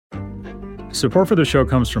Support for the show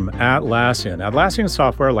comes from Atlassian. Atlassian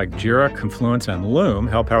software like Jira, Confluence, and Loom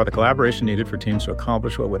help power the collaboration needed for teams to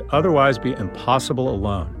accomplish what would otherwise be impossible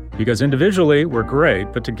alone. Because individually, we're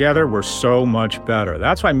great, but together, we're so much better.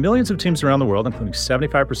 That's why millions of teams around the world, including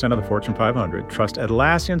 75% of the Fortune 500, trust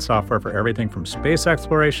Atlassian software for everything from space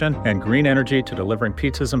exploration and green energy to delivering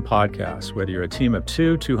pizzas and podcasts. Whether you're a team of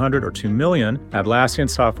 2, 200, or 2 million, Atlassian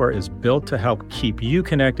software is built to help keep you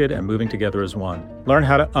connected and moving together as one. Learn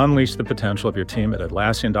how to unleash the potential of your team at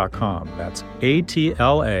Atlassian.com. That's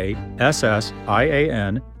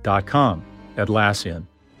Atlassian.com. Atlassian.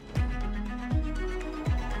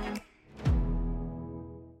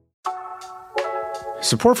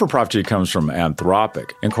 Support for Prof G comes from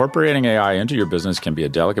Anthropic. Incorporating AI into your business can be a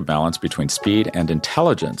delicate balance between speed and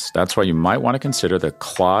intelligence. That's why you might want to consider the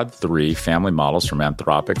Claude 3 family models from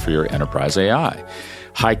Anthropic for your enterprise AI.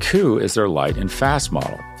 Haiku is their light and fast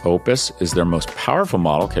model. Opus is their most powerful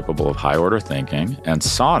model capable of high-order thinking, and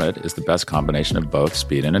Sonnet is the best combination of both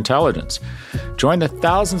speed and intelligence. Join the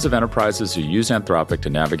thousands of enterprises who use Anthropic to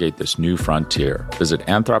navigate this new frontier. Visit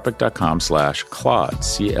anthropic.com/Claude,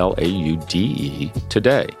 C-L-A-U-D-E,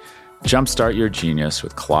 today. Jumpstart your genius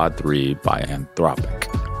with Claude 3 by Anthropic.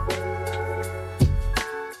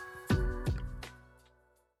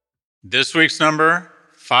 This week's number,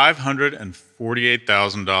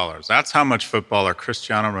 $548,000. That's how much footballer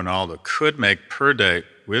Cristiano Ronaldo could make per day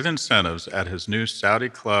with incentives at his new Saudi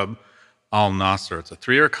club, Al Nassr. It's a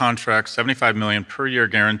 3-year contract, $75 million per year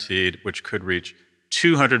guaranteed, which could reach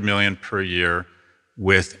 $200 million per year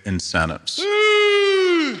with incentives.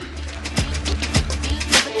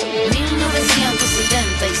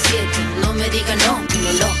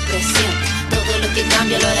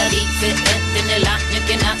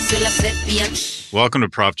 Welcome to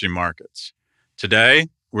Prof G Markets. Today,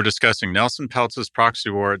 we're discussing Nelson Peltz's proxy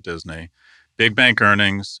war at Disney, big bank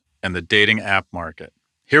earnings, and the dating app market.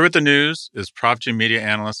 Here with the news is Prof G media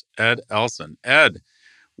analyst Ed Elson. Ed,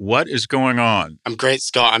 what is going on? I'm great,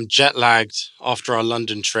 Scott. I'm jet-lagged after our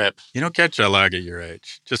London trip. You don't get jet lag at your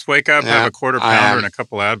age. Just wake up, have a quarter pounder and a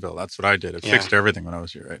couple Advil. That's what I did. It fixed everything when I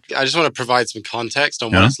was your age. I just want to provide some context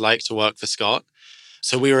on what it's like to work for Scott.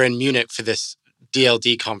 So we were in Munich for this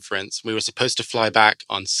DLD conference. We were supposed to fly back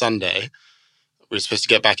on Sunday. We were supposed to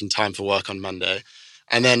get back in time for work on Monday.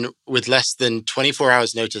 And then with less than 24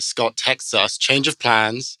 hours notice, Scott texts us, change of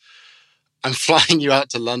plans. I'm flying you out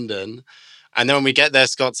to London. And then when we get there,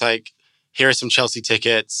 Scott's like, here are some Chelsea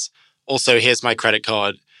tickets. Also, here's my credit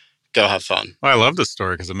card. Go have fun. Well, I love this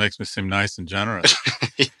story because it makes me seem nice and generous.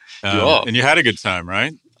 You are. And you had a good time,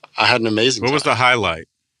 right? I had an amazing time. What was the highlight?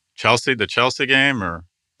 The Chelsea game or?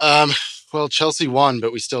 Well, Chelsea won,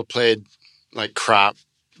 but we still played like crap,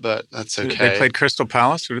 but that's okay. They played Crystal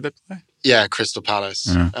Palace? Who did they play? Yeah, Crystal Palace.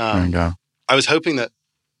 There you go. I was hoping that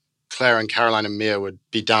Claire and Caroline and Mia would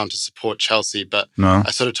be down to support Chelsea, but No.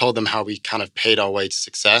 I sort of told them how we kind of paid our way to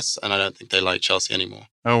success, and I don't think they like Chelsea anymore.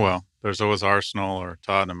 Oh, well, there's always Arsenal or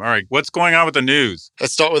Tottenham. All right, what's going on with the news?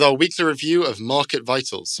 Let's start with our weekly review of Market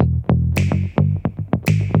Vitals.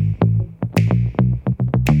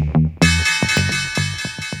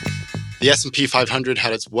 The S&P 500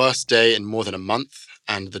 had its worst day in more than a month,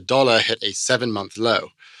 and the dollar hit a 7-month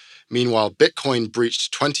low. Meanwhile, Bitcoin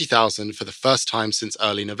breached 20,000 for the first time since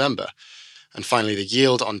early November. And finally, the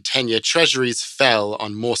yield on 10-year treasuries fell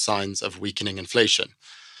on more signs of weakening inflation.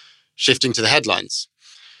 Shifting to the headlines.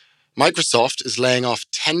 Microsoft is laying off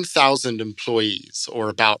 10,000 employees, or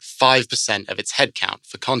about 5% of its headcount.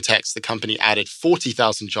 For context, the company added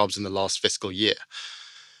 40,000 jobs in the last fiscal year.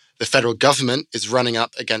 The federal government is running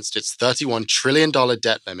up against its $31 trillion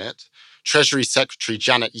debt limit. Treasury Secretary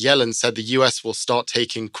Janet Yellen said the U.S. will start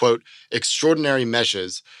taking, quote, extraordinary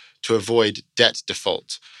measures to avoid debt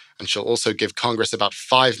default. And she'll also give Congress about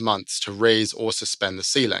 5 months to raise or suspend the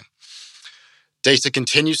ceiling. Data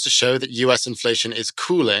continues to show that U.S. inflation is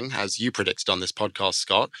cooling, as you predicted on this podcast,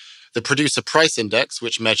 Scott. The Producer Price Index,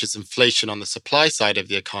 which measures inflation on the supply side of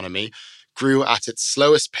the economy, grew at its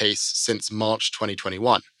slowest pace since March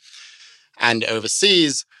 2021. And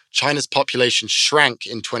overseas, China's population shrank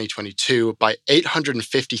in 2022 by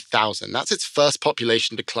 850,000. That's its first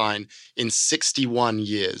population decline in 61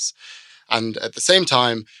 years. And at the same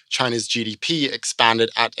time, China's GDP expanded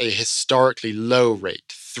at a historically low rate,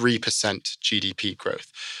 3% GDP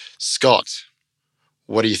growth. Scott,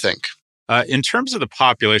 what do you think? In terms of the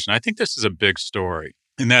population, I think this is a big story.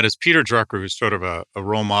 And that is Peter Drucker, who's sort of a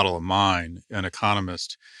role model of mine, an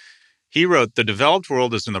economist. He wrote, the developed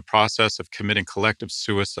world is in the process of committing collective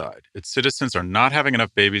suicide. Its citizens are not having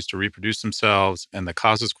enough babies to reproduce themselves, and the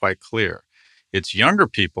cause is quite clear. its younger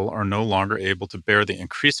people are no longer able to bear the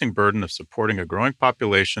increasing burden of supporting a growing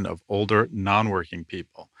population of older, non-working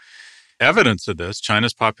people. Evidence of this,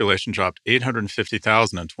 China's population dropped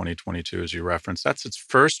 850,000 in 2022, as you referenced. That's its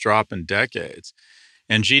first drop in decades.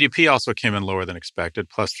 And GDP also came in lower than expected,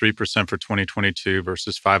 plus 3% for 2022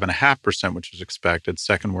 versus 5.5%, which was expected,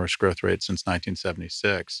 second worst growth rate since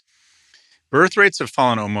 1976. Birth rates have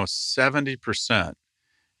fallen almost 70%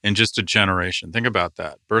 in just a generation. Think about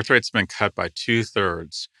that. Birth rates have been cut by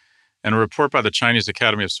 2/3. And a report by the Chinese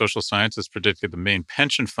Academy of Social Sciences predicted the main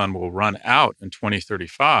pension fund will run out in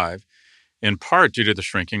 2035, in part due to the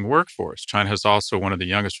shrinking workforce. China has also one of the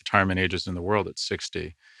youngest retirement ages in the world at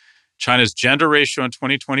 60. China's gender ratio in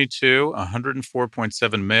 2022,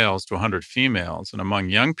 104.7 males to 100 females. And among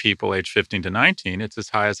young people aged 15 to 19, it's as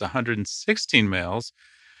high as 116 males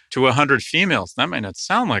to 100 females. That might not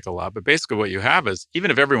sound like a lot, but basically what you have is, even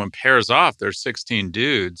if everyone pairs off, there's 16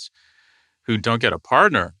 dudes who don't get a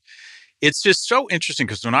partner. It's just so interesting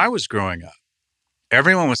because when I was growing up,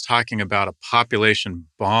 everyone was talking about a population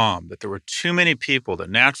bomb, that there were too many people, that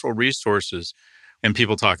natural resources, and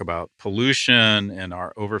people talk about pollution and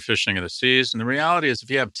our overfishing of the seas. And the reality is,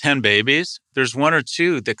 if you have 10 babies, there's one or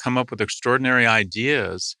two that come up with extraordinary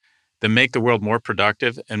ideas that make the world more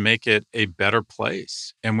productive and make it a better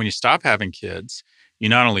place. And when you stop having kids, you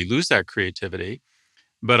not only lose that creativity,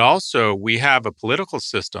 but also we have a political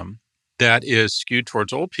system that is skewed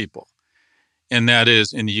towards old people. And that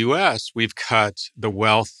is, in the US, we've cut the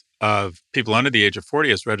wealth of people under the age of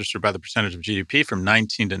 40 as registered by the percentage of GDP from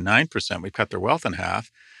 19 to 9%. We've cut their wealth in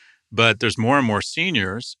half. But there's more and more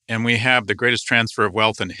seniors, and we have the greatest transfer of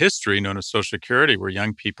wealth in history, known as Social Security, where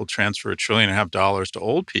young people transfer $1.5 trillion to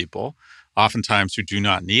old people, oftentimes who do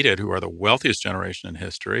not need it, who are the wealthiest generation in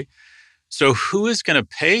history. So who is going to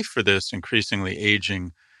pay for this increasingly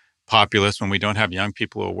aging populace when we don't have young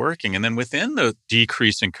people who are working? And then within the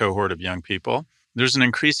decreasing cohort of young people, there's an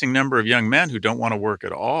increasing number of young men who don't want to work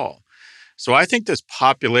at all. So I think this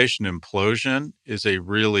population implosion is a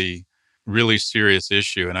really serious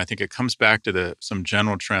issue. And I think it comes back to some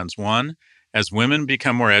general trends. One, as women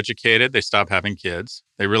become more educated, they stop having kids.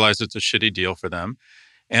 They realize it's a shitty deal for them.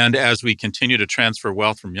 And as we continue to transfer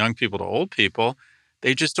wealth from young people to old people,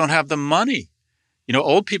 they just don't have the money. You know,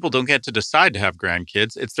 old people don't get to decide to have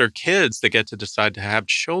grandkids. It's their kids that get to decide to have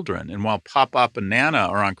children. And while Pop-Up and Nana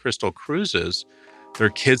are on crystal cruises, their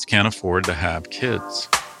kids can't afford to have kids.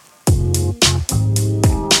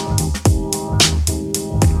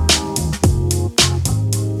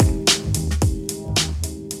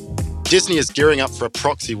 Disney is gearing up for a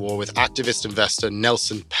proxy war with activist investor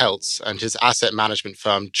Nelson Peltz and his asset management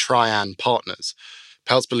firm Trian Partners.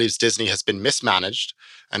 Peltz believes Disney has been mismanaged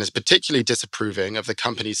and is particularly disapproving of the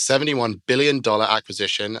company's $71 billion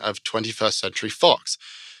acquisition of 21st Century Fox.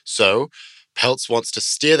 So, Peltz wants to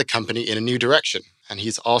steer the company in a new direction, and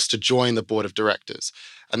he's asked to join the board of directors.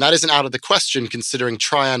 And that isn't out of the question, considering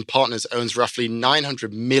Trian Partners owns roughly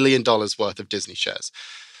 $900 million worth of Disney shares.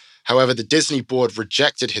 However, the Disney board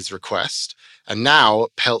rejected his request, and now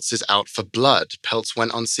Peltz is out for blood. Peltz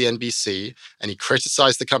went on CNBC, and he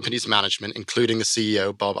criticized the company's management, including the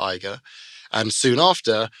CEO, Bob Iger. And soon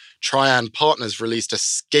after, Trian Partners released a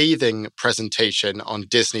scathing presentation on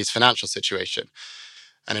Disney's financial situation.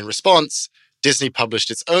 And in response, Disney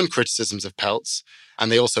published its own criticisms of Peltz,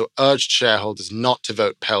 and they also urged shareholders not to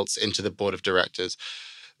vote Peltz into the board of directors.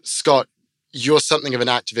 Scott, you're something of an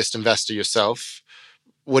activist investor yourself.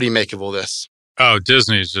 What do you make of all this? Oh,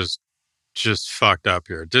 Disney's just fucked up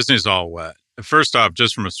here. Disney's all wet. First off,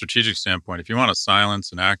 just from a strategic standpoint, if you want to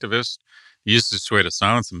silence an activist, the easiest way to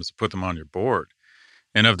silence them is to put them on your board.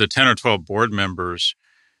 And of the 10 or 12 board members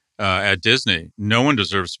at Disney, no one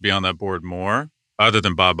deserves to be on that board more, other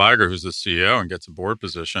than Bob Iger, who's the CEO and gets a board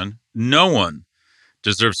position. No one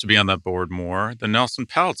deserves to be on that board more than Nelson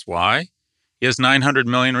Peltz. Why? He has 900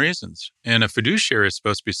 million reasons. And a fiduciary is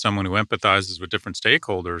supposed to be someone who empathizes with different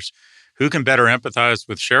stakeholders. Who can better empathize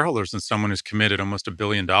with shareholders than someone who's committed almost $1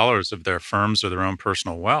 billion of their firm's or their own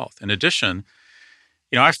personal wealth? In addition,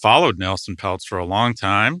 I followed Nelson Peltz for a long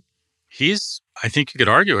time. He's, I think you could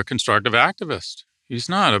argue, a constructive activist. He's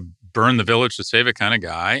not a burn the village to save it kind of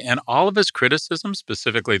guy. And all of his criticisms,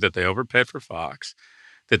 specifically that they overpaid for Fox,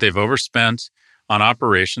 that they've overspent on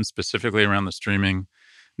operations, specifically around the streaming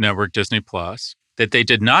network Disney Plus, that they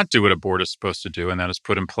did not do what a board is supposed to do, and that is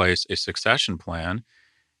put in place a succession plan.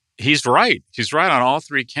 He's right. He's right on all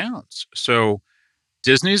three counts. So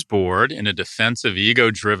Disney's board, in a defensive,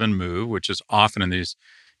 ego-driven move, which is often in these,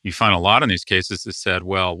 you find a lot in these cases, has said,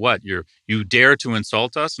 well, what, you dare to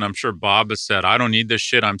insult us? And I'm sure Bob has said, I don't need this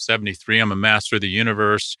shit. I'm 73. I'm a master of the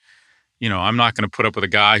universe. I'm not going to put up with a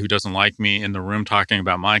guy who doesn't like me in the room talking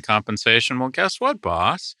about my compensation. Well, guess what,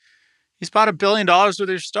 boss? He's bought $1 billion worth of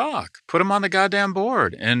your stock. Put him on the goddamn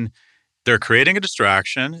board. And they're creating a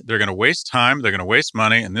distraction. They're going to waste time. They're going to waste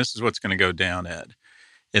money. And this is what's going to go down, Ed.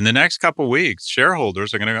 In the next couple of weeks,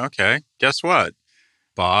 shareholders are going to go, okay, guess what?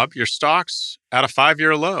 Bob, your stock's at a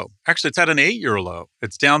 5-year low. Actually, it's at an 8-year low.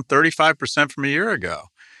 It's down 35% from a year ago.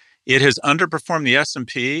 It has underperformed the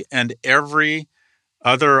S&P and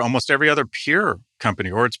almost every other peer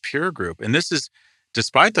company or its peer group. And this is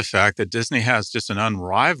despite the fact that Disney has just an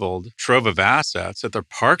unrivaled trove of assets, that their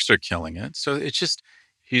parks are killing it. So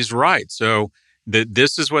he's right. So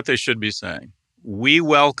this is what they should be saying. We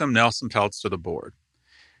welcome Nelson Peltz to the board.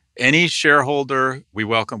 Any shareholder, we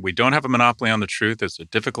welcome. We don't have a monopoly on the truth. It's a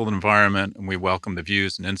difficult environment, and we welcome the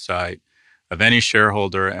views and insight of any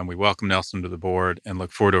shareholder, and we welcome Nelson to the board and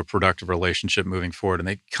look forward to a productive relationship moving forward. And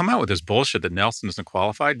they come out with this bullshit that Nelson isn't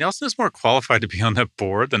qualified. Nelson is more qualified to be on that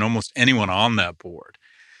board than almost anyone on that board.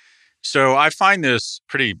 So I find this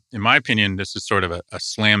pretty, in my opinion, this is sort of a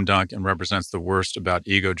slam dunk and represents the worst about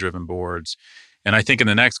ego-driven boards. And I think in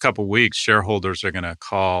the next couple of weeks, shareholders are going to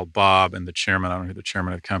call Bob and the chairman, I don't know who the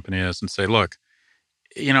chairman of the company is, and say, look,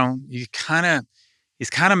 he's kind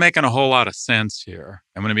of making a whole lot of sense here.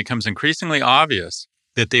 And when it becomes increasingly obvious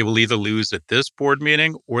that they will either lose at this board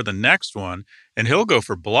meeting or the next one, and he'll go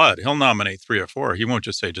for blood. He'll nominate 3 or 4. He won't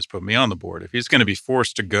just say, just put me on the board. If he's going to be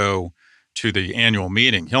forced to go to the annual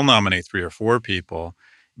meeting, he'll nominate 3 or 4 people.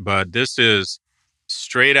 But this is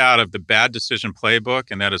straight out of the bad decision playbook,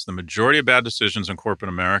 and that is the majority of bad decisions in corporate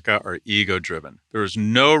America are ego-driven. There is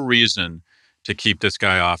no reason to keep this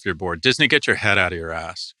guy off your board. Disney, get your head out of your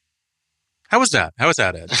ass. How was that,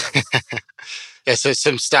 Ed? Yeah, so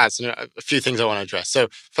some stats and a few things I want to address. So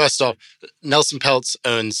first off, Nelson Peltz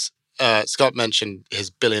owns, Scott mentioned his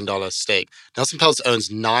 $1 billion stake. Nelson Peltz owns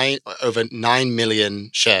over 9 million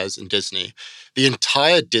shares in Disney. The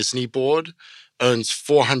entire Disney board owns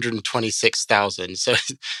 426,000. So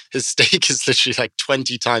his stake is literally like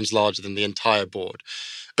 20 times larger than the entire board.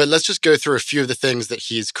 But let's just go through a few of the things that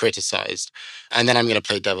he's criticized. And then I'm going to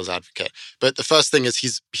play devil's advocate. But the first thing is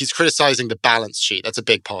he's criticizing the balance sheet. That's a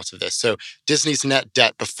big part of this. So Disney's net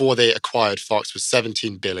debt before they acquired Fox was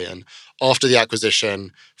 $17 billion. After the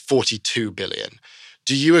acquisition, $42 billion.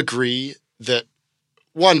 Do you agree that,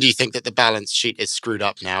 one, do you think that the balance sheet is screwed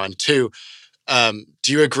up now? And two,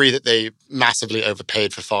 do you agree that they massively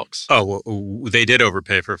overpaid for Fox? Oh, well, they did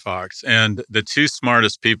overpay for Fox. And the 2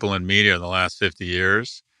 smartest people in media in the last 50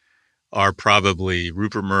 years are probably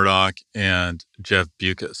Rupert Murdoch and Jeff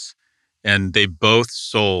Bewkes. And they both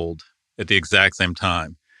sold at the exact same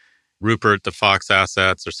time. Rupert, the Fox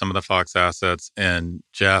assets, or some of the Fox assets, and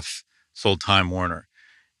Jeff sold Time Warner.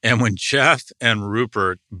 And when Jeff and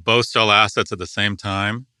Rupert both sell assets at the same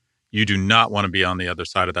time, you do not want to be on the other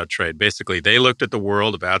side of that trade. Basically, they looked at the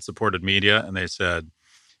world of ad-supported media and they said,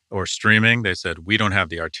 or streaming, they said, we don't have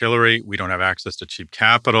the artillery, we don't have access to cheap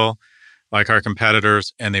capital like our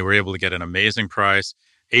competitors, and they were able to get an amazing price.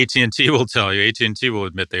 AT&T will tell you, AT&T will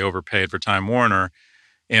admit they overpaid for Time Warner,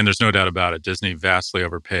 and there's no doubt about it. Disney vastly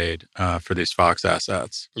overpaid for these Fox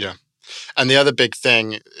assets. Yeah. And the other big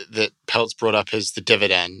thing that Peltz brought up is the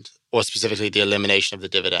dividend, or specifically the elimination of the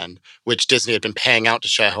dividend, which Disney had been paying out to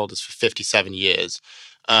shareholders for 57 years.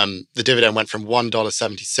 The dividend went from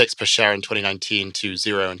 $1.76 per share in 2019 to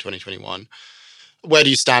 $0 in 2021. Where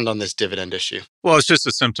do you stand on this dividend issue? Well, it's just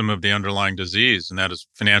a symptom of the underlying disease, and that is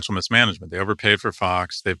financial mismanagement. They overpaid for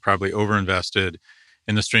Fox. They've probably overinvested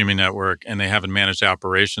in the streaming network, and they haven't managed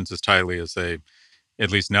operations as tightly as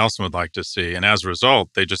at least Nelson would like to see. And as a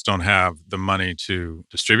result, they just don't have the money to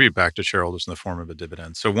distribute back to shareholders in the form of a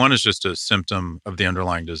dividend. So one is just a symptom of the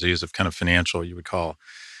underlying disease of kind of financial, you would call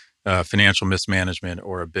financial mismanagement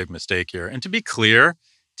or a big mistake here. And to be clear,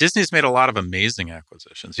 Disney's made a lot of amazing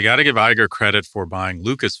acquisitions. You got to give Iger credit for buying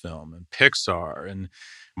Lucasfilm and Pixar and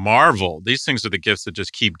Marvel. These things are the gifts that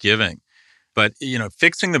just keep giving. But,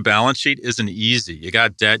 fixing the balance sheet isn't easy. You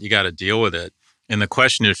got debt, you got to deal with it. And the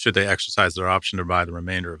question is, should they exercise their option to buy the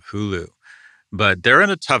remainder of Hulu? But they're in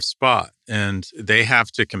a tough spot, and they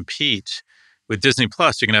have to compete with Disney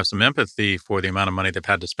Plus. You can have some empathy for the amount of money they've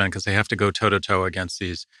had to spend because they have to go toe-to-toe against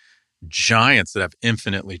these giants that have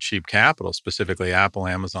infinitely cheap capital, specifically Apple,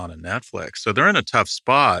 Amazon, and Netflix. So they're in a tough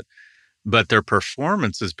spot, but their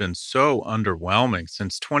performance has been so underwhelming.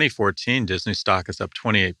 Since 2014, Disney stock is up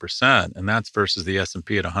 28%, and that's versus the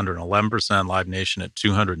S&P at 111%, Live Nation at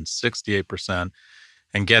 268%.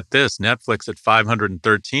 And get this, Netflix at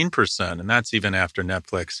 513%, and that's even after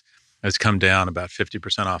Netflix has come down about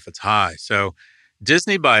 50% off its high. So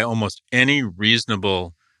Disney, by almost any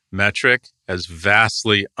reasonable metric has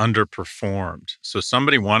vastly underperformed. So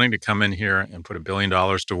somebody wanting to come in here and put $1 billion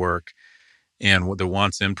to work and the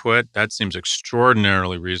wants input, that seems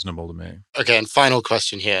extraordinarily reasonable to me. Okay, and final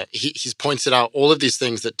question here. He's pointed out all of these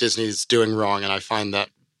things that Disney's doing wrong, and I find that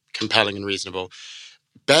compelling and reasonable.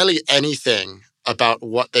 Barely anything about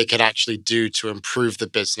what they could actually do to improve the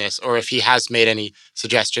business, or if he has made any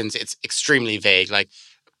suggestions, it's extremely vague, like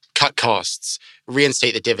cut costs,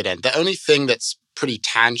 reinstate the dividend. The only thing that's pretty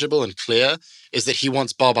tangible and clear is that he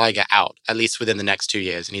wants Bob Iger out, at least within the next 2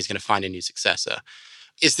 years, and he's going to find a new successor.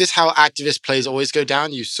 Is this how activist plays always go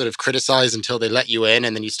down? You sort of criticize until they let you in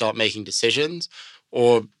and then you start making decisions?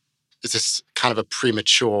 Or is this kind of a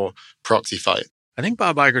premature proxy fight? I think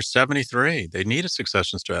Bob Iger's 73. They need a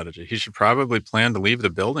succession strategy. He should probably plan to leave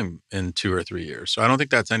the building in 2 or 3 years. So I don't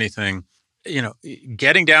think that's anything,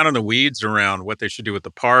 getting down in the weeds around what they should do with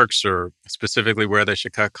the parks or specifically where they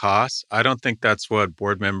should cut costs. I don't think that's what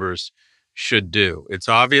board members should do. It's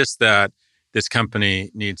obvious that this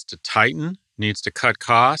company needs to tighten, needs to cut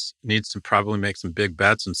costs, needs to probably make some big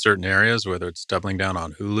bets in certain areas, whether it's doubling down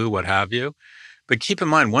on Hulu, what have you. But keep in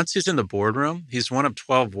mind, once he's in the boardroom, he's one of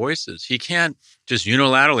 12 voices. He can't just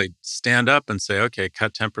unilaterally stand up and say, okay,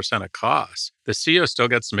 cut 10% of costs. The CEO still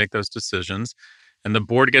gets to make those decisions, and the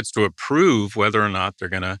board gets to approve whether or not they're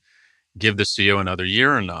going to give the CEO another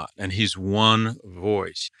year or not. And he's one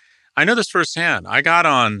voice. I know this firsthand. I got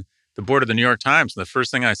on the board of the New York Times, and the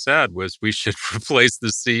first thing I said was we should replace the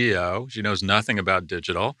CEO. She knows nothing about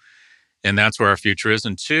digital, and that's where our future is.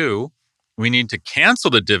 And 2, we need to cancel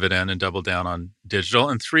the dividend and double down on digital.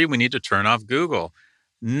 And 3, we need to turn off Google.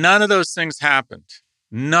 None of those things happened.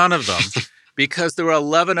 None of them. Because there were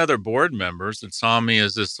 11 other board members that saw me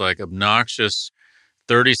as this like obnoxious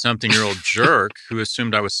 30-something-year-old jerk who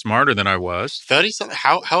assumed I was smarter than I was. 30-something?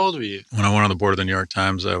 How old were you? When I went on the board of the New York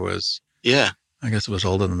Times, I was... Yeah. I guess it was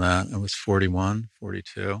older than that. I was 41,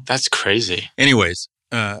 42. That's crazy. Anyways,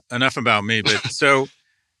 enough about me. But so...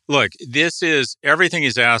 Look, this is everything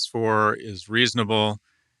he's asked for is reasonable.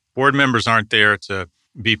 Board members aren't there to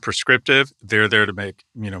be prescriptive. They're there to make,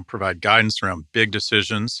 provide guidance around big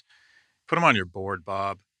decisions. Put him on your board,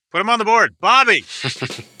 Bob. Put him on the board. Bobby.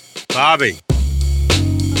 Bobby.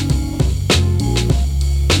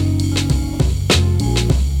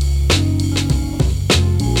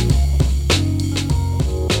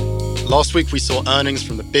 Last week, we saw earnings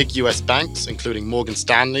from the big US banks, including Morgan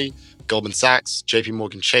Stanley, Goldman Sachs, JP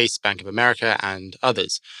Morgan Chase, Bank of America, and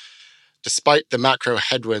others. Despite the macro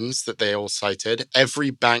headwinds that they all cited, every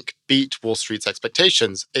bank beat Wall Street's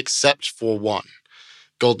expectations except for one,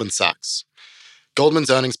 Goldman Sachs. Goldman's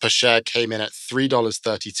earnings per share came in at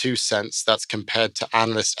 $3.32. That's compared to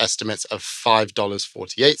analyst estimates of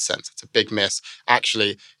 $5.48. It's a big miss.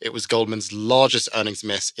 Actually, it was Goldman's largest earnings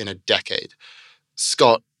miss in a decade.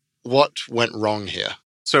 Scott, what went wrong here?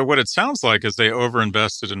 So what it sounds like is they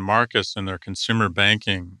overinvested in Marcus in their consumer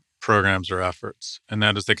banking programs or efforts. And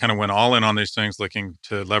that is they kind of went all in on these things, looking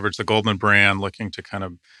to leverage the Goldman brand, looking to kind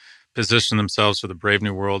of position themselves for the brave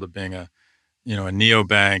new world of being a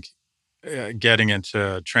neobank, getting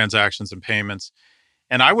into transactions and payments.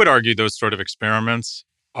 And I would argue those sort of experiments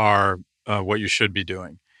are what you should be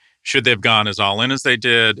doing. Should they have gone as all in as they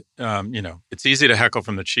did? It's easy to heckle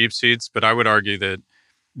from the cheap seats, but I would argue that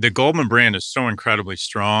the Goldman brand is so incredibly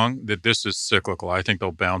strong that this is cyclical. I think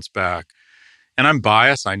they'll bounce back. And I'm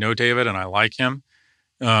biased. I know David and I like him.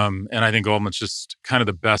 And I think Goldman's just kind of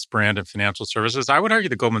the best brand in financial services. I would argue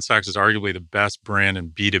that Goldman Sachs is arguably the best brand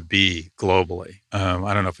in B2B globally.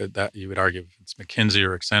 I don't know if that you would argue if it's McKinsey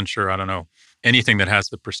or Accenture. I don't know. Anything that has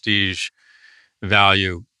the prestige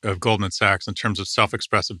value of Goldman Sachs in terms of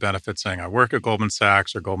self-expressive benefits, saying I work at Goldman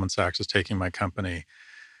Sachs or Goldman Sachs is taking my company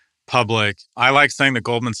public. I like saying that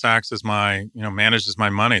Goldman Sachs is manages my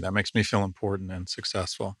money. That makes me feel important and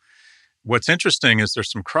successful. What's interesting is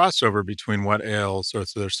there's some crossover between what ails, or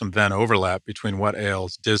there's some Venn overlap between what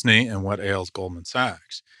ails Disney and what ails Goldman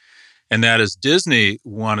Sachs. And that is Disney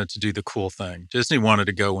wanted to do the cool thing. Disney wanted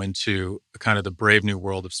to go into kind of the brave new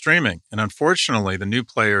world of streaming. And unfortunately, the new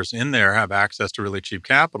players in there have access to really cheap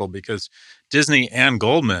capital because Disney and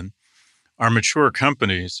Goldman are mature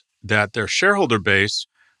companies that their shareholder base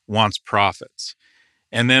wants profits.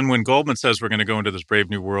 And then when Goldman says we're going to go into this brave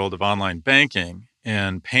new world of online banking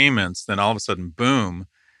and payments, then all of a sudden, boom,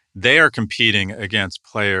 they are competing against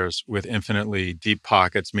players with infinitely deep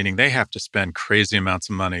pockets, meaning they have to spend crazy amounts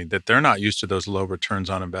of money that they're not used to those low returns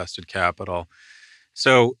on invested capital.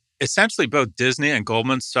 So essentially, both Disney and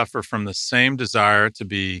Goldman suffer from the same desire to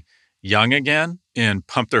be young again and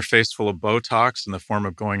pump their face full of Botox in the form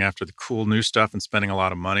of going after the cool new stuff and spending a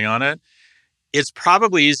lot of money on it. It's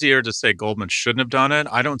probably easier to say Goldman shouldn't have done it.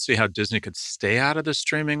 I don't see how Disney could stay out of the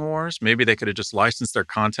streaming wars. Maybe they could have just licensed their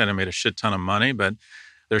content and made a shit ton of money, but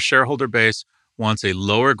their shareholder base wants a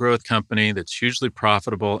lower growth company that's hugely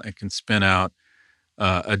profitable and can spin out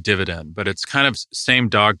a dividend. But it's kind of same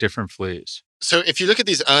dog, different fleas. So if you look at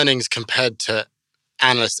these earnings compared to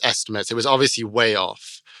analyst estimates, it was obviously way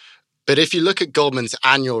off. But if you look at Goldman's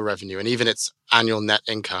annual revenue and even its annual net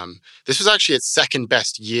income, this was actually its second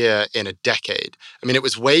best year in a decade. I mean, it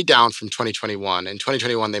was way down from 2021. In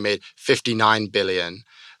 2021, they made $59 billion.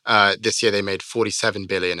 This year, they made $47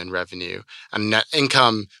 billion in revenue. And net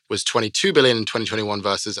income was $22 billion in 2021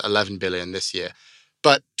 versus $11 billion this year.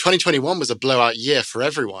 But 2021 was a blowout year for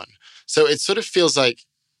everyone. So it sort of feels like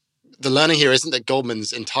the learning here isn't that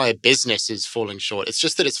Goldman's entire business is falling short. It's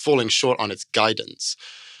just that it's falling short on its guidance.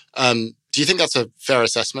 Do you think that's a fair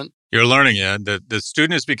assessment? You're learning it. The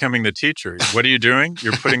student is becoming the teacher. What are you doing?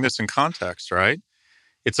 You're putting this in context, right?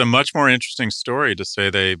 It's a much more interesting story to say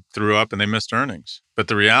they threw up and they missed earnings. But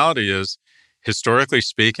the reality is, historically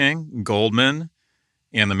speaking, Goldman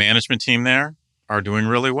and the management team there are doing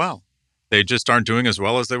really well. They just aren't doing as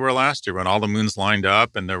well as they were last year when all the moons lined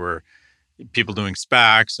up and there were people doing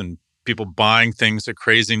SPACs and people buying things at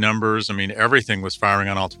crazy numbers. I mean, everything was firing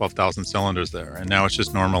on all 12,000 cylinders there, and now it's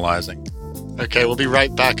just normalizing. Okay, we'll be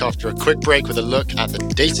right back after a quick break with a look at the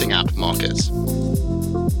dating app market.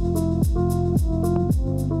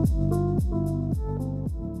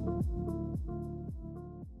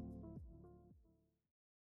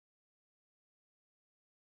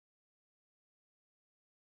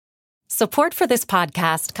 Support for this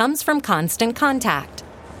podcast comes from Constant Contact.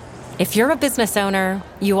 If you're a business owner,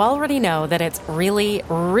 you already know that it's really,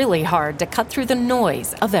 really hard to cut through the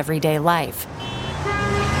noise of everyday life.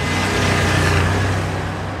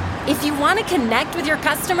 If you want to connect with your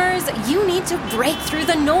customers, you need to break through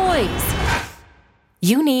the noise.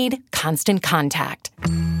 You need Constant Contact.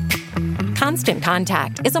 Constant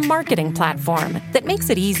Contact is a marketing platform that makes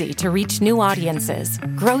it easy to reach new audiences,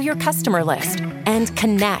 grow your customer list, and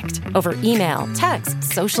connect over email, text,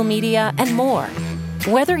 social media, and more.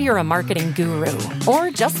 Whether you're a marketing guru or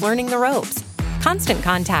just learning the ropes, Constant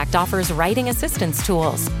Contact offers writing assistance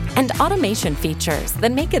tools and automation features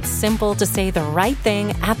that make it simple to say the right thing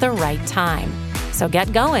at the right time. So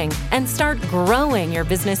get going and start growing your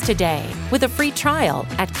business today with a free trial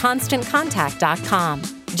at ConstantContact.com.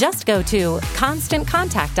 Just go to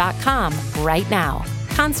ConstantContact.com right now.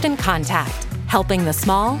 Constant Contact, helping the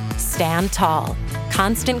small stand tall.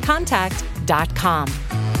 ConstantContact.com.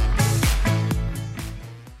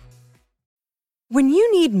 When you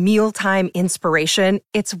need mealtime inspiration,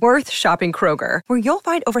 it's worth shopping Kroger, where you'll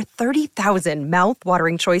find over 30,000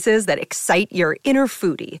 mouth-watering choices that excite your inner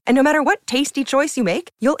foodie. And no matter what tasty choice you make,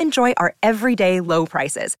 you'll enjoy our everyday low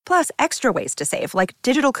prices, plus extra ways to save, like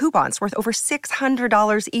digital coupons worth over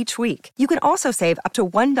 $600 each week. You can also save up to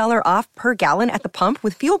 $1 off per gallon at the pump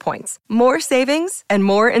with fuel points. More savings and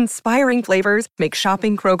more inspiring flavors make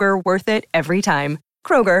shopping Kroger worth it every time.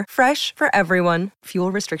 Kroger, fresh for everyone.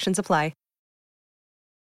 Fuel restrictions apply.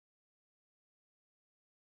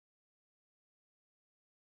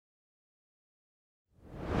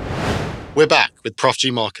 We're back with Prof G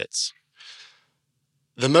Markets.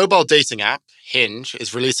 The mobile dating app, Hinge,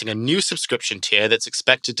 is releasing a new subscription tier that's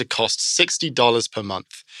expected to cost $60 per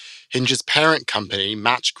month. Hinge's parent company,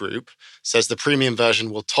 Match Group, says the premium version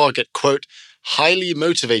will target, quote, highly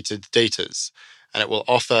motivated daters, and it will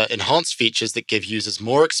offer enhanced features that give users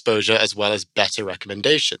more exposure as well as better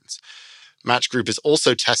recommendations. Match Group is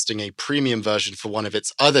also testing a premium version for one of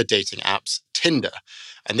its other dating apps, Tinder.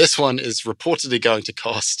 And this one is reportedly going to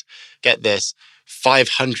cost, get this,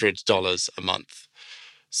 $500 a month.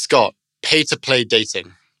 Scott, pay-to-play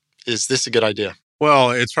dating. Is this a good idea?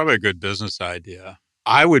 Well, it's probably a good business idea.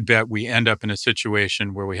 I would bet we end up in a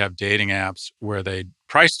situation where we have dating apps where they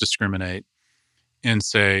price discriminate and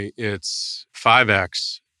say it's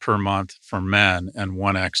 5x per month for men and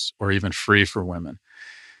 1x or even free for women.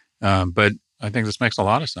 But I think this makes a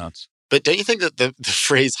lot of sense. But don't you think that the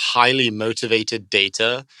phrase highly motivated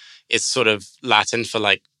data is sort of Latin for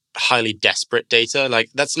like highly desperate data? Like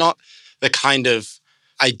that's not the kind of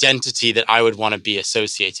identity that I would want to be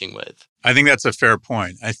associating with. I think that's a fair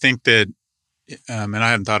point. I think that, and I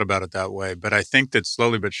hadn't thought about it that way, but I think that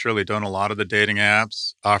slowly but surely don't a lot of the dating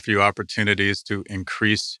apps offer you opportunities to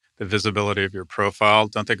increase the visibility of your profile?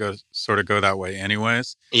 Don't they go that way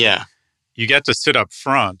anyways? Yeah. You get to sit up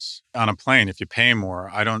front on a plane if you pay more.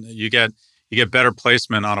 You get better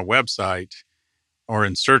placement on a website or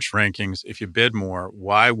in search rankings if you bid more.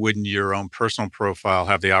 Why wouldn't your own personal profile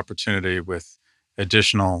have the opportunity with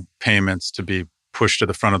additional payments to be pushed to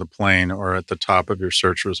the front of the plane or at the top of your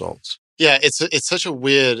search results. Yeah, it's such a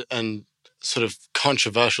weird and sort of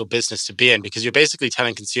controversial business to be in, because you're basically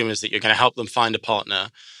telling consumers that you're going to help them find a partner.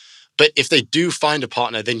 But if they do find a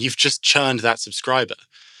partner, then you've just churned that subscriber.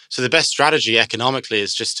 So the best strategy economically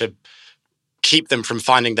is just to keep them from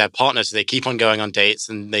finding their partner, so they keep on going on dates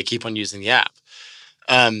and they keep on using the app.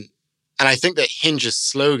 And I think that Hinge's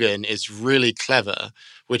slogan is really clever,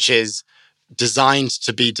 which is designed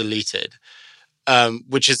to be deleted,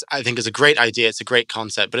 which is, I think, is a great idea. It's a great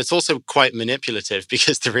concept, but it's also quite manipulative,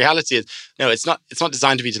 because the reality is, no, it's not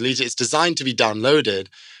designed to be deleted. It's designed to be downloaded.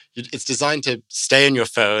 It's designed to stay in your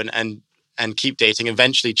phone and keep dating,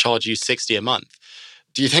 eventually charge you $60 a month.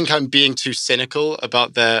 Do you think I'm being too cynical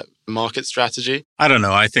about their market strategy? I don't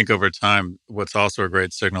know. I think over time, what's also a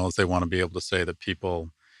great signal is they want to be able to say that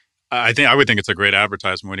people, I would think it's a great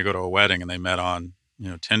advertisement when you go to a wedding and they met on,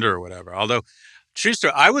 Tinder or whatever. Although, true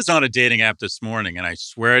story, I was on a dating app this morning and I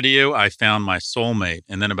swear to you, I found my soulmate.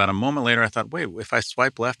 And then about a moment later, I thought, wait, if I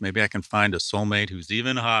swipe left, maybe I can find a soulmate who's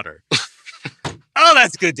even hotter. Oh,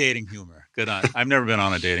 that's good dating humor. Good on. I've never been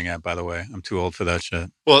on a dating app, by the way. I'm too old for that shit.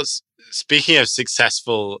 Well, speaking of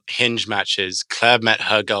successful Hinge matches, Claire met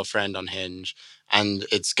her girlfriend on Hinge, and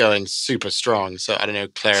it's going super strong. So I don't know,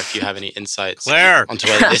 Claire, if you have any insights onto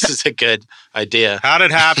whether this is a good idea. How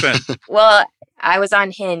did it happen? Well, I was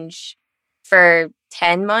on Hinge for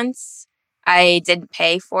 10 months. I didn't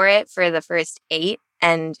pay for it for the first 8,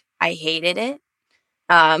 and I hated it.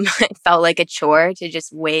 It felt like a chore to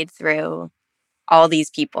just wade through all these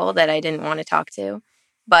people that I didn't want to talk to.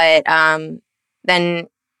 But then,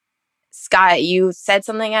 Scott, you said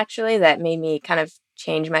something actually that made me kind of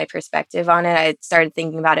change my perspective on it. I started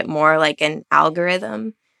thinking about it more like an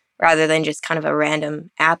algorithm rather than just kind of a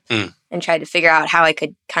random app, and tried to figure out how I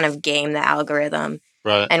could kind of game the algorithm.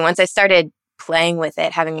 Right. And once I started playing with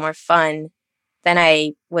it, having more fun, then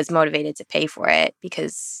I was motivated to pay for it,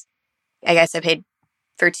 because I guess I paid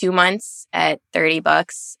for 2 months at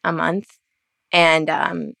 $30 a month. And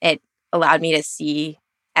it allowed me to see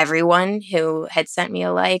everyone who had sent me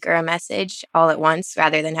a like or a message all at once,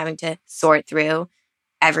 rather than having to sort through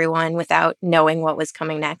everyone without knowing what was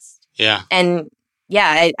coming next. Yeah. And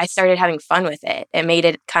yeah, I started having fun with it. It made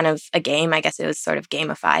it kind of a game. I guess it was sort of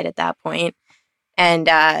gamified at that point. And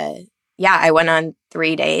yeah, I went on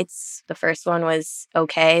 3 dates. The first one was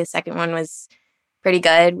okay. The second one was pretty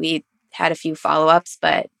good. We had a few follow-ups,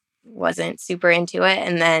 but wasn't super into it.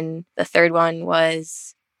 And then the third one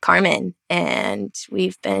was Carmen, and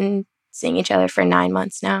we've been seeing each other for 9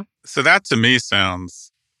 months now. So that to me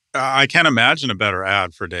sounds, I can't imagine a better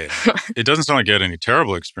ad for dating. It doesn't sound like you had any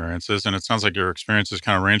terrible experiences, and it sounds like your experiences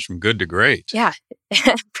kind of range from good to great. Yeah,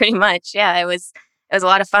 pretty much. Yeah, it was a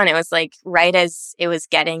lot of fun. It was like right as it was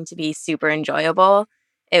getting to be super enjoyable,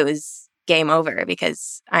 it was game over,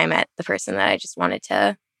 because I met the person that I just wanted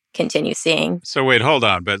to continue seeing. So wait, hold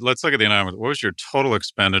on. But let's look at the announcement. What was your total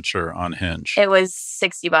expenditure on Hinge? It was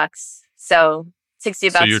 $60. So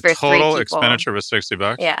 $60 so your for 3 total people. expenditure was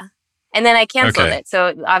 $60? Yeah. And then I canceled Okay. it.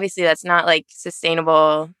 So obviously that's not like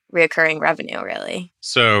sustainable reoccurring revenue, really.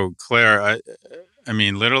 So Claire, I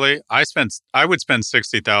mean, literally, I would spend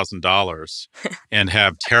 $60,000 and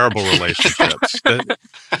have terrible relationships.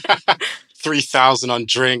 3,000 on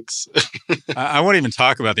drinks. I won't even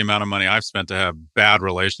talk about the amount of money I've spent to have bad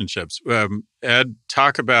relationships. Ed,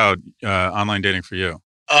 talk about online dating for you.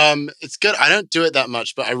 It's good. I don't do it that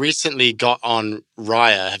much, but I recently got on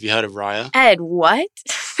Raya. Have you heard of Raya? Ed, what?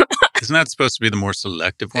 Isn't that supposed to be the more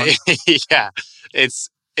selective one? Yeah. It's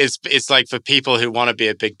like for people who want to be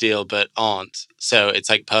a big deal but aren't. So it's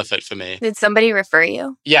like perfect for me. Did somebody refer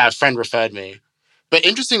you? Yeah, a friend referred me. But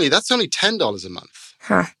interestingly, that's only $10 a month.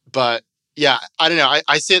 Huh. But yeah, I don't know.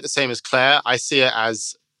 I see it the same as Claire. I see it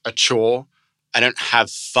as a chore. I don't have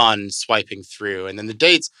fun swiping through. And then the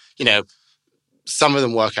dates, some of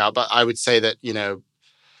them work out, but I would say that,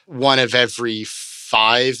 1 of every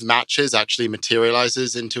 5 matches actually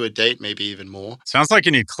materializes into a date, maybe even more. Sounds like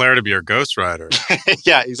you need Claire to be your ghostwriter.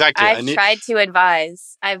 Yeah, exactly. I've tried to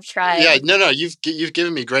advise. I've tried. Yeah, no, you've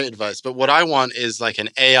given me great advice. But what I want is like an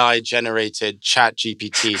AI-generated chat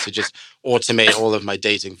GPT to just automate all of my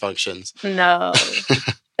dating functions. No.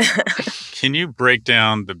 Can you break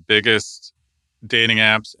down the biggest dating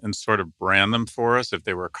apps and sort of brand them for us? If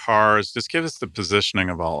they were cars, just give us the positioning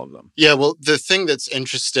of all of them. Yeah, well, the thing that's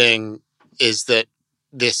interesting is that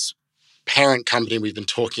this parent company we've been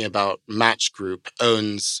talking about, Match Group,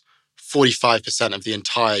 owns 45% of the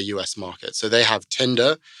entire US market. So they have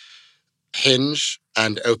Tinder, Hinge,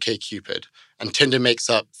 and OkCupid. And Tinder makes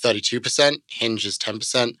up 32%, Hinge is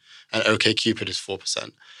 10%, and OkCupid is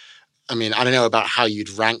 4%. I mean, I don't know about how you'd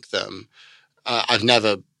rank them, I've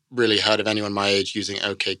never really heard of anyone my age using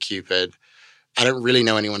OkCupid. I don't really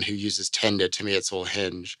know anyone who uses Tinder. To me, it's all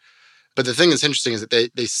Hinge. But the thing that's interesting is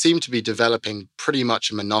that they seem to be developing pretty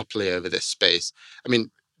much a monopoly over this space. I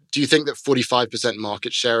mean, do you think that 45%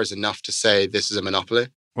 market share is enough to say this is a monopoly?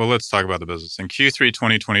 Well, let's talk about the business. In Q3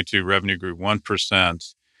 2022, revenue grew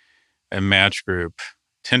 1% in Match Group.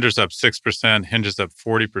 Tinder's up 6%, Hinge is up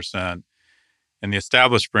 40%. And the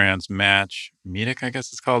established brands, Match, Meetic, I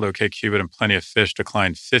guess it's called, OkCupid, and Plenty of Fish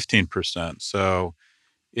declined 15%. So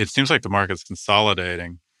it seems like the market's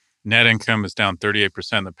consolidating. Net income is down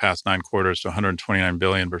 38% in the past 9 quarters to $129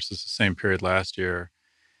 billion versus the same period last year.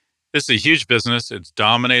 This is a huge business. It's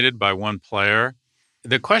dominated by one player.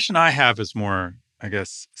 The question I have is more, I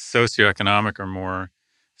guess, socioeconomic or more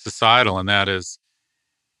societal, and that is,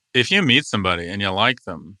 if you meet somebody and you like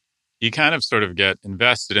them, you kind of sort of get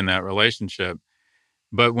invested in that relationship.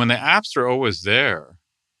 But when the apps are always there,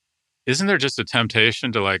 isn't there just a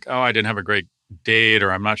temptation to like, oh, I didn't have a great date,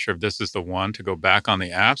 or I'm not sure if this is the one, to go back on the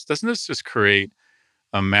apps? Doesn't this just create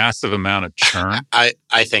a massive amount of churn? I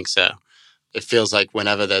think so. It feels like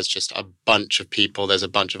whenever there's just a bunch of people, there's a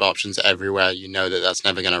bunch of options everywhere, you know that that's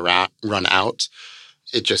never going to run out.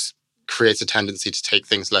 It just creates a tendency to take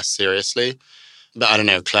things less seriously. But I don't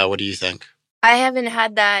know, Claire, what do you think? I haven't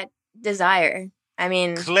had that desire. I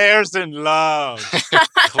mean, Claire's in love.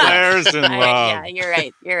 Claire's in love. Yeah, you're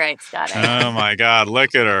right. You're right, Scott. Oh my God,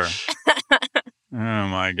 look at her. Oh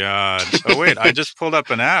my God. Oh wait, I just pulled up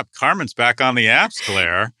an app. Carmen's back on the apps,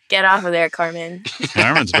 Claire. Get off of there, Carmen.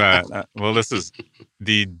 Carmen's back. Well, this is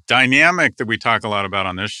the dynamic that we talk a lot about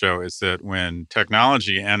on this show, is that when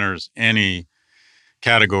technology enters any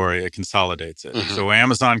category, it consolidates it. Mm-hmm. So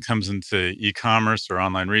Amazon comes into e-commerce or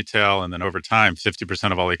online retail, and then over time,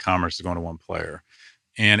 50% of all e-commerce is going to one player.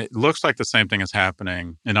 And it looks like the same thing is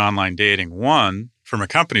happening in online dating. One, from a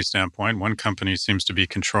company standpoint, one company seems to be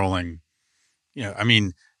controlling,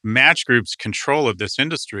 Match Group's control of this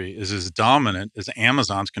industry is as dominant as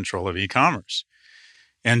Amazon's control of e-commerce.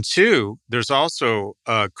 And two, there's also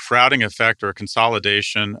a crowding effect or a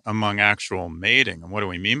consolidation among actual mating. And what do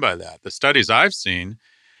we mean by that? The studies I've seen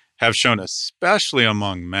have shown, especially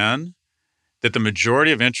among men, that the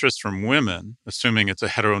majority of interest from women, assuming it's a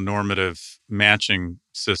heteronormative matching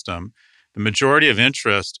system, the majority of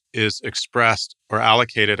interest is expressed or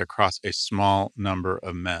allocated across a small number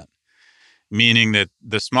of men, meaning that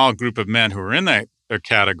the small group of men who are in that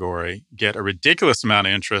category get a ridiculous amount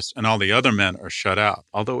of interest, and all the other men are shut out.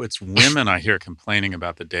 Although it's women I hear complaining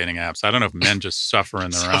about the dating apps. I don't know if men just suffer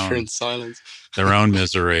in in silence, their own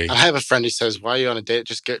misery. I have a friend who says, "Why are you on a date?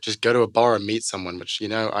 Just go to a bar and meet someone," which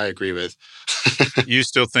I agree with. You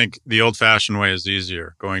still think the old-fashioned way is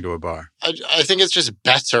easier, going to a bar? I think it's just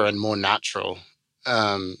better and more natural.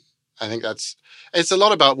 I think it's a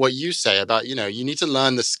lot about what you say about, you need to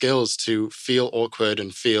learn the skills to feel awkward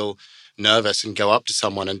and feel nervous and go up to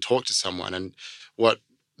someone and talk to someone. And what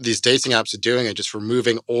these dating apps are doing are just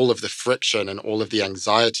removing all of the friction and all of the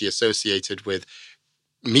anxiety associated with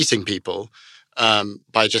meeting people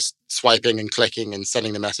by just swiping and clicking and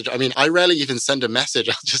sending the message. I mean, I rarely even send a message.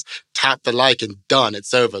 I'll just tap the like and done.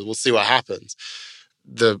 It's over. We'll see what happens.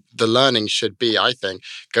 The learning should be, I think,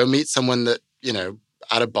 go meet someone that,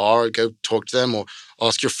 at a bar, go talk to them, or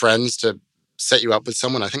ask your friends to set you up with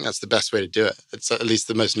someone. I think that's the best way to do it. It's at least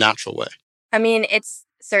the most natural way. I mean, it's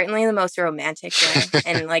certainly the most romantic way.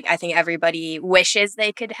 And I think everybody wishes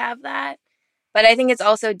they could have that. But I think it's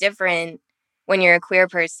also different when you're a queer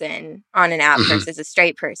person on an app versus a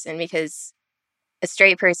straight person, because a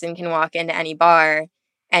straight person can walk into any bar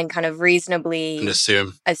and kind of reasonably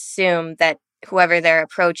assume that whoever they're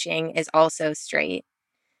approaching is also straight.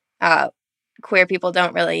 Queer people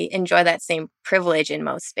don't really enjoy that same privilege in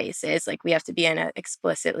most spaces. We have to be in an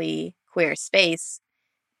explicitly queer space.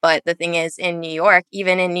 But the thing is, in New York,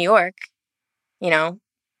 even in New York,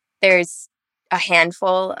 there's a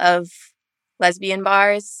handful of lesbian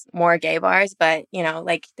bars, more gay bars, but,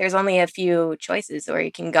 there's only a few choices where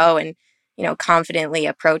you can go and, confidently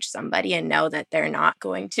approach somebody and know that they're not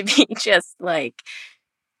going to be just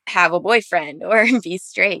have a boyfriend or be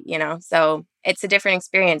straight, So it's a different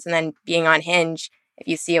experience. And then being on Hinge, if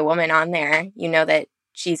you see a woman on there, you know that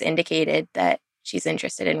she's indicated that she's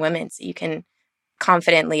interested in women. So you can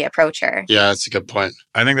confidently approach her. Yeah, that's a good point.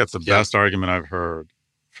 I think that's the best argument I've heard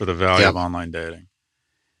for the value of online dating.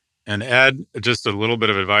 And Ed, just a little bit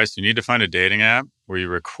of advice. You need to find a dating app where you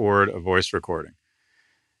record a voice recording.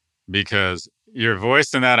 Because your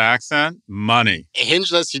voice in that accent, money.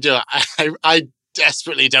 Hinge lets you do it. I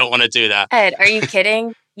desperately don't want to do that. Ed, are you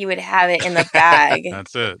kidding? You would have it in the bag.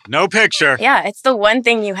 That's it. No picture. Yeah, it's the one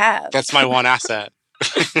thing you have. That's my one asset.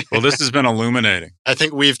 Well, this has been illuminating. I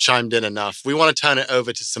think we've chimed in enough. We want to turn it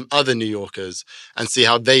over to some other New Yorkers and see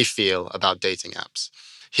how they feel about dating apps.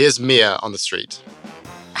 Here's Mia on the street.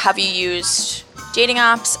 Have you used dating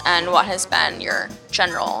apps, and what has been your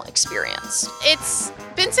general experience? It's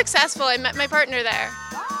been successful. I met my partner there.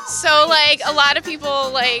 So, like, a lot of people,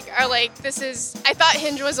 like, are like, I thought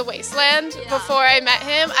Hinge was a wasteland before I met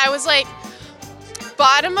him. I was, like,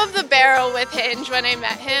 bottom of the barrel with Hinge when I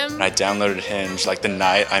met him. I downloaded Hinge, like, the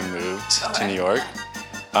night I moved to New York.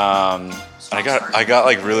 And I got,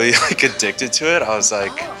 like, really, like, addicted to it. I was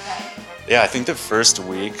like, yeah, I think the first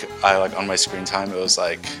week, on my screen time, it was,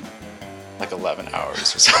 like 11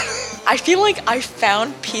 hours or something. I feel like I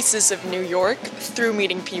found pieces of New York through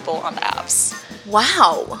meeting people on apps.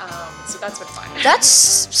 Wow. So that's been fun. That's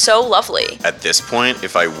so lovely. At this point,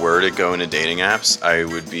 if I were to go into dating apps, I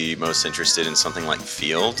would be most interested in something like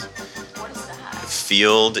Field. What is that?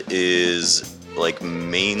 Field is like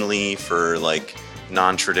mainly for like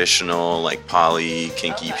non-traditional, like poly,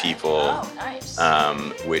 kinky people, Oh,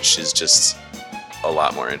 nice. which is just a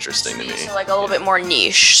lot more interesting to me. So like a little bit more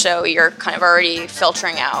niche, so you're kind of already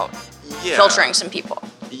filtering some people.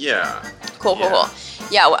 Yeah. Cool.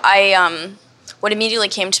 Yeah, what immediately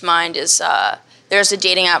came to mind is there's a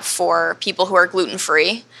dating app for people who are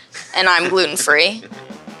gluten-free, and I'm gluten-free.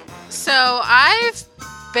 So I've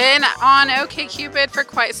been on OkCupid for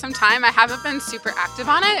quite some time. I haven't been super active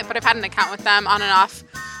on it, but I've had an account with them on and off.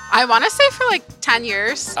 I want to say for like 10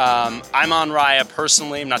 years. I'm on Raya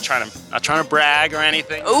personally. I'm not trying to brag or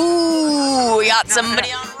anything. Ooh, we got somebody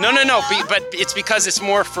on. No. But it's because it's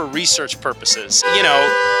more for research purposes. You know,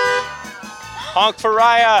 honk for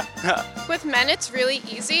Raya. With men, it's really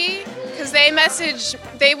easy because they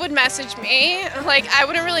would message me. Like, I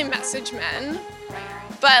wouldn't really message men.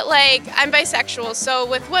 But, like, I'm bisexual, so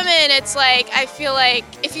with women, it's like, I feel like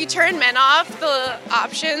if you turn men off, the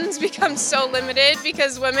options become so limited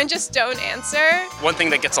because women just don't answer. One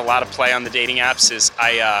thing that gets a lot of play on the dating apps is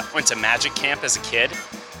I went to magic camp as a kid,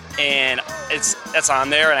 and that's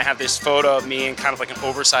on there, and I have this photo of me in kind of like an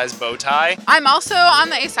oversized bow tie. I'm also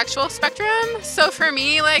on the asexual spectrum, so for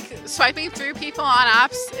me, like, swiping through people on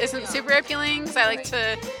apps isn't super appealing because I like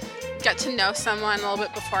to get to know someone a little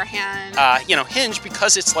bit beforehand. Hinge,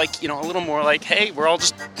 because it's like, a little more like, hey, we're all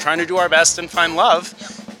just trying to do our best and find love.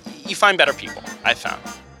 You find better people, I found.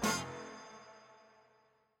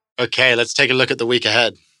 Okay, let's take a look at the week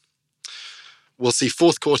ahead. We'll see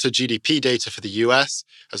fourth quarter GDP data for the US,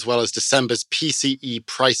 as well as December's PCE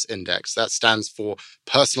price index. That stands for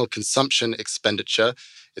personal consumption expenditure.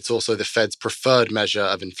 It's also the Fed's preferred measure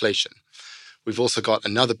of inflation. We've also got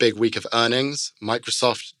another big week of earnings.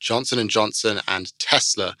 Microsoft, Johnson & Johnson, and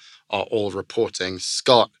Tesla are all reporting.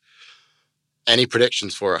 Scott, any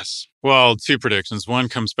predictions for us? Well, two predictions. One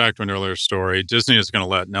comes back to an earlier story. Disney is going to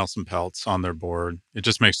let Nelson Peltz on their board. It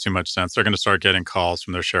just makes too much sense. They're going to start getting calls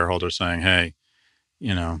from their shareholders saying, hey,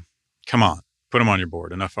 come on, put them on your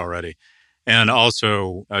board. Enough already. And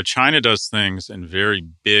also, China does things in very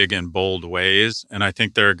big and bold ways. And I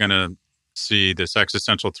think they're going to see this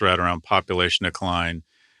existential threat around population decline,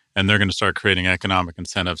 and they're going to start creating economic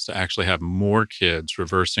incentives to actually have more kids,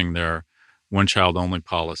 reversing their one-child-only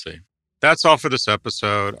policy. That's all for this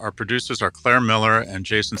episode. Our producers are Claire Miller and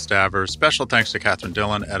Jason Stavers. Special thanks to Catherine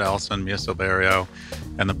Dillon, Ed Elson, Mia Silverio,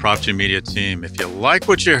 and the Prof Media team. If you like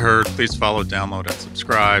what you heard, please follow, download, and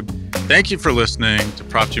subscribe. Thank you for listening to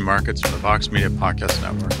Prof Markets from the Vox Media Podcast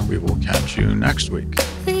Network. We will catch you next week.